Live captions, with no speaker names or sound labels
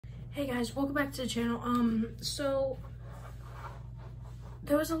Hey guys, welcome back to the channel. So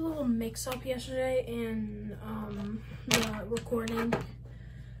there was a little mix-up yesterday in the recording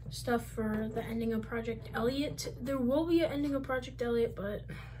stuff for the ending of Project Elliot. There will be an ending of Project Elliot, but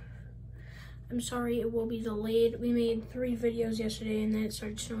I'm sorry, it will be delayed. We made 3 videos yesterday and then it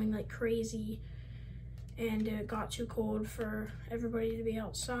started snowing like crazy and it got too cold for everybody to be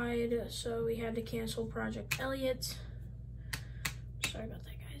outside, so we had to cancel Project Elliot. Sorry about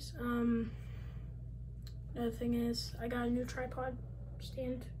that. Another thing is I got a new tripod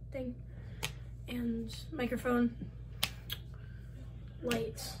stand thing and microphone,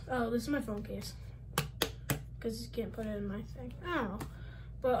 lights. Oh, this is my phone case because you can't put it in my thing. I don't know,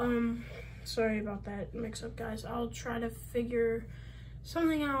 but sorry about that mix up, guys. I'll try to figure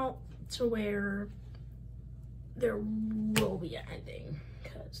something out to where there will be an ending,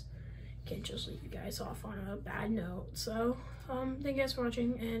 because can't just leave you guys off on a bad note. So thank you guys for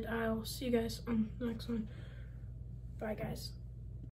watching, and I'll see you guys on the next one. Bye guys.